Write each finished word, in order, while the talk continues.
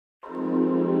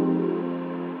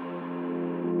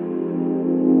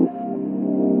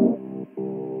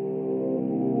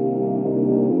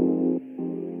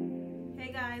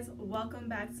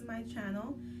back to my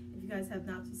channel. If you guys have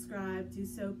not subscribed, do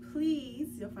so please.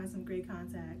 You'll find some great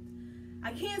content.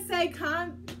 I can't say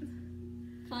content.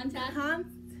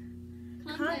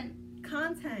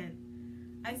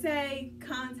 I say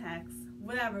context.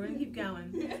 Whatever, we're gonna keep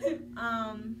going.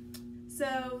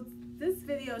 So this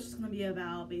video is just gonna be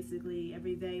about basically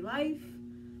everyday life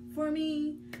for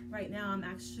me. Right now I'm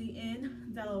actually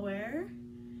in Delaware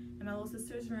in my little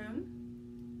sister's room.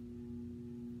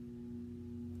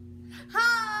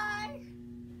 Hi!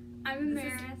 I'm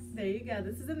Amaris. There you go.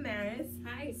 This is Amaris.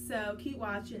 Hi. So keep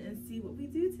watching and see what we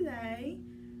do today.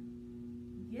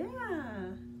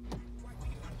 Yeah.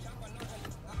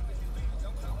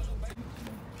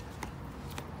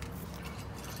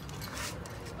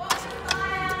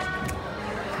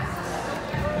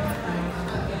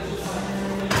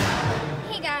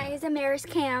 Hey guys, Amaris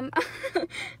Cam.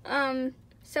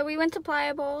 So we went to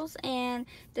Pliables and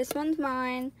this one's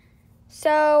mine.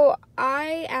 So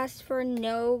I asked for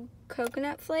no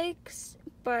coconut flakes,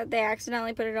 but they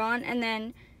accidentally put it on, and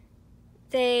then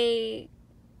they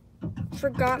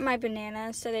forgot my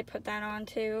banana, so they put that on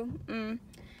too.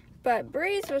 But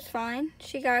Breeze was fine.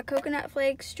 She got coconut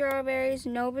flakes, strawberries,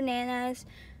 no bananas,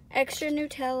 extra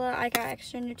Nutella. I got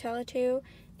extra Nutella too,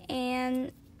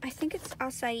 and I think it's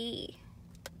acai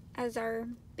as our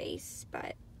base,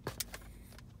 but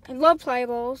I love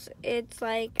Pliables. It's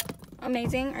like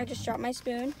amazing. I just dropped my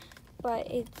spoon, but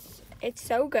it's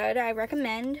so good. I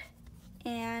recommend,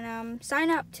 and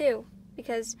sign up too,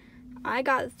 because I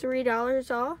got $3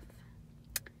 off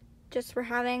just for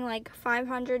having like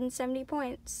 570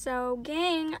 points. So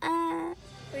gang,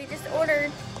 we just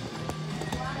ordered.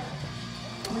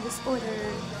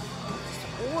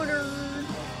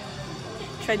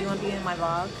 Trey, do you want to be in my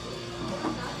vlog?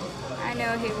 I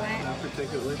know he wouldn't. Not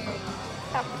particularly.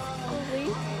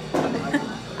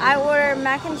 I ordered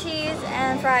mac and cheese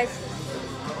and fries.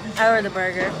 I ordered the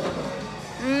burger.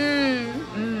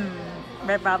 Mmm.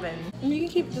 Red Robin. You can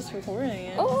keep just recording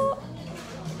it. Oh.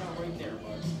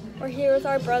 We're here with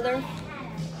our brother,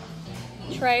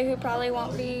 Trey, who probably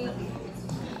won't be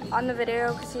on the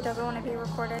video because he doesn't want to be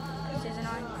recorded because he's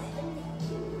annoying.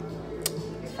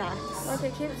 Facts. Look,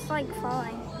 it keeps like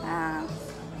falling.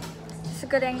 It's a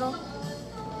good angle.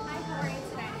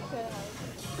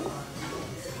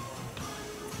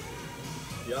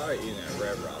 Y'all are eating at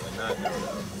Red Robin, not no.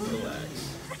 Relax.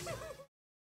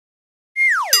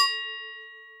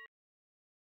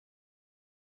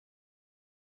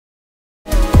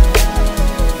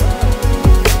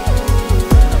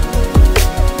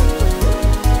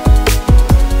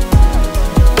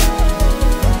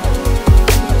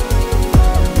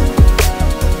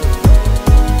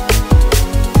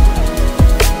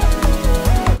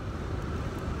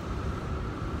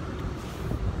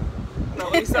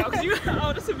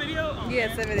 Oh, this a video? Oh, yeah,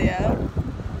 it's a video.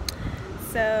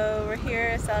 So we're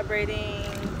here celebrating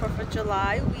 4th of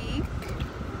July week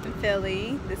in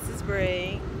Philly. This is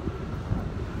Bray.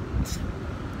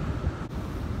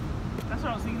 That's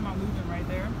what I was thinking about moving right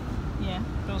there. Yeah.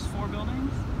 Those 4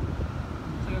 buildings.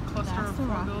 It's like a cluster of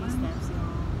 4 buildings. Steps,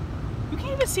 you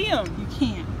can't even see them. you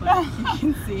can't, but you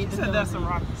can see She the said that's the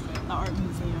building. Rocky Step. The art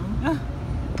museum.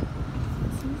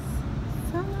 This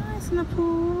is so nice in the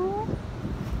pool.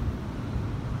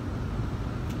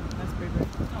 That's pretty good.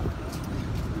 Oh my God.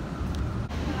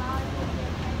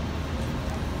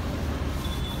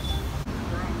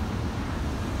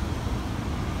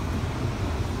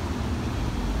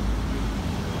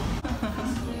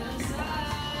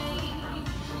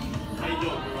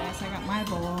 Yes, I got my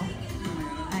bowl.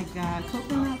 I got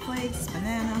coconut flakes,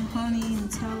 banana, honey,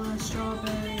 Nutella,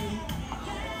 strawberry,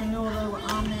 granola with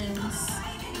almonds.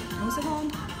 What's it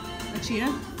called? A chia?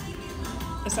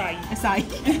 Acai. Acai.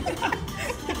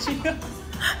 Chia.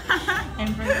 And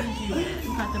Brittany, you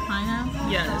got the pineapple?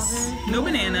 Yes. strawberry. No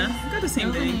banana. Got the same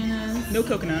No thing. bananas. No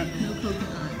coconut. No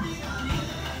coconut.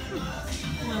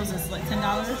 What was this, like $10?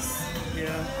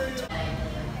 Yeah.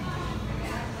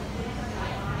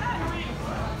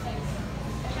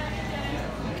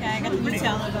 Okay, I got the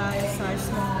Nutella, guys, size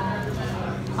small.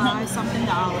 $5-something.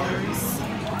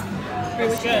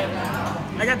 It's good.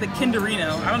 I got the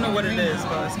Kinderino. I don't know what it is,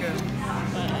 but it's good.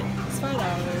 But it's $5.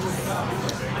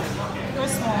 They're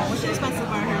small, which is expensive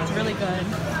bar here. It's really good.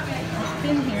 I've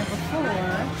been here before,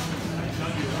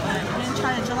 but I didn't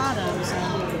try the gelato, so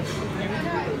here we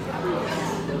go.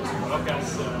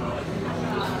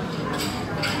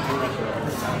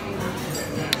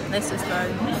 This is good.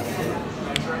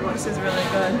 This is really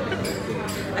good.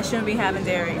 I shouldn't be having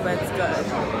dairy, but it's good.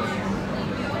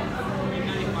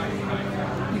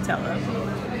 Nutella.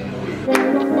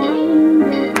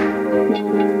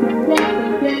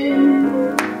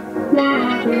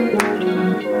 Yeah.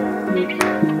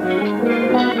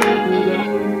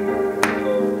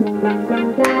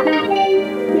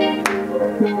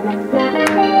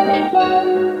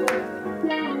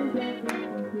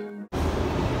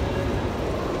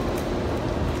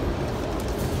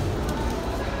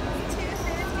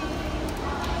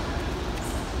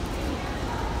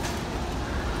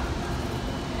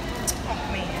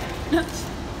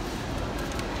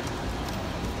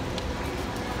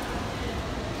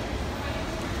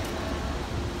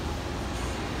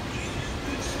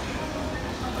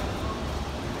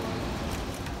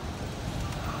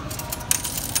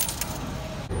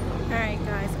 Alright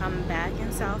guys, I'm back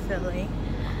in South Philly.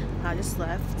 I just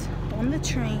left on the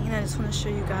train. I just want to show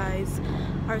you guys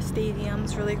our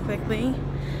stadiums really quickly.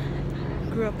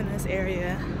 Grew up in this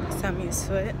area, so I'm used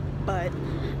to it, but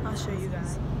I'll show you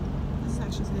guys. This is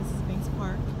actually Banks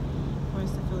Park, where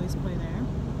the Phillies play there.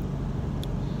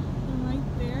 And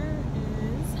right there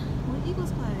is where the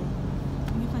Eagles play,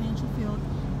 in the Financial Field,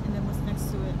 and then what's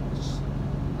next to it, which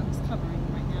I'm just covering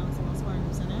right now, is the Wells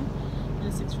Fargo Center,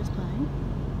 where the Sixers play,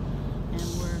 and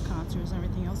where concerts and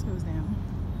everything else goes down.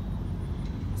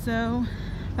 So,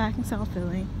 back in South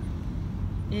Philly,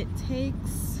 it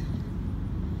takes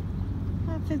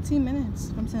about 15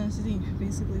 minutes from Center City,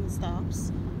 basically with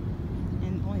stops,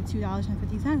 and only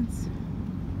 $2.50.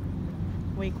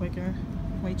 Way quicker,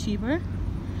 way cheaper.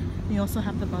 You also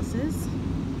have the buses,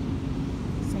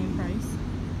 same price.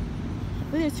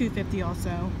 But they're $2.50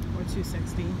 also, or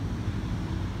 $2.60.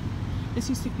 This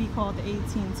used to be called the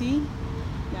AT&T.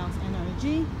 Now it's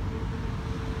NRG.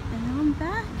 And now I'm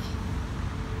back.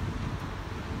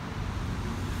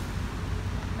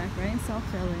 Back right in South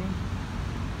Philly.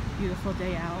 Beautiful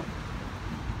day out.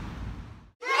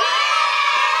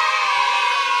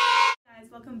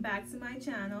 Guys, welcome back to my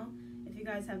channel. If you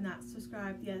guys have not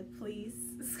subscribed yet, please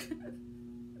subscribe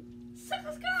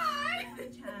to my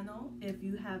channel. If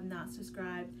you have not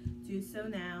subscribed, do so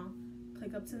now.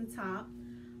 Click up to the top.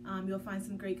 You'll find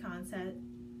some great content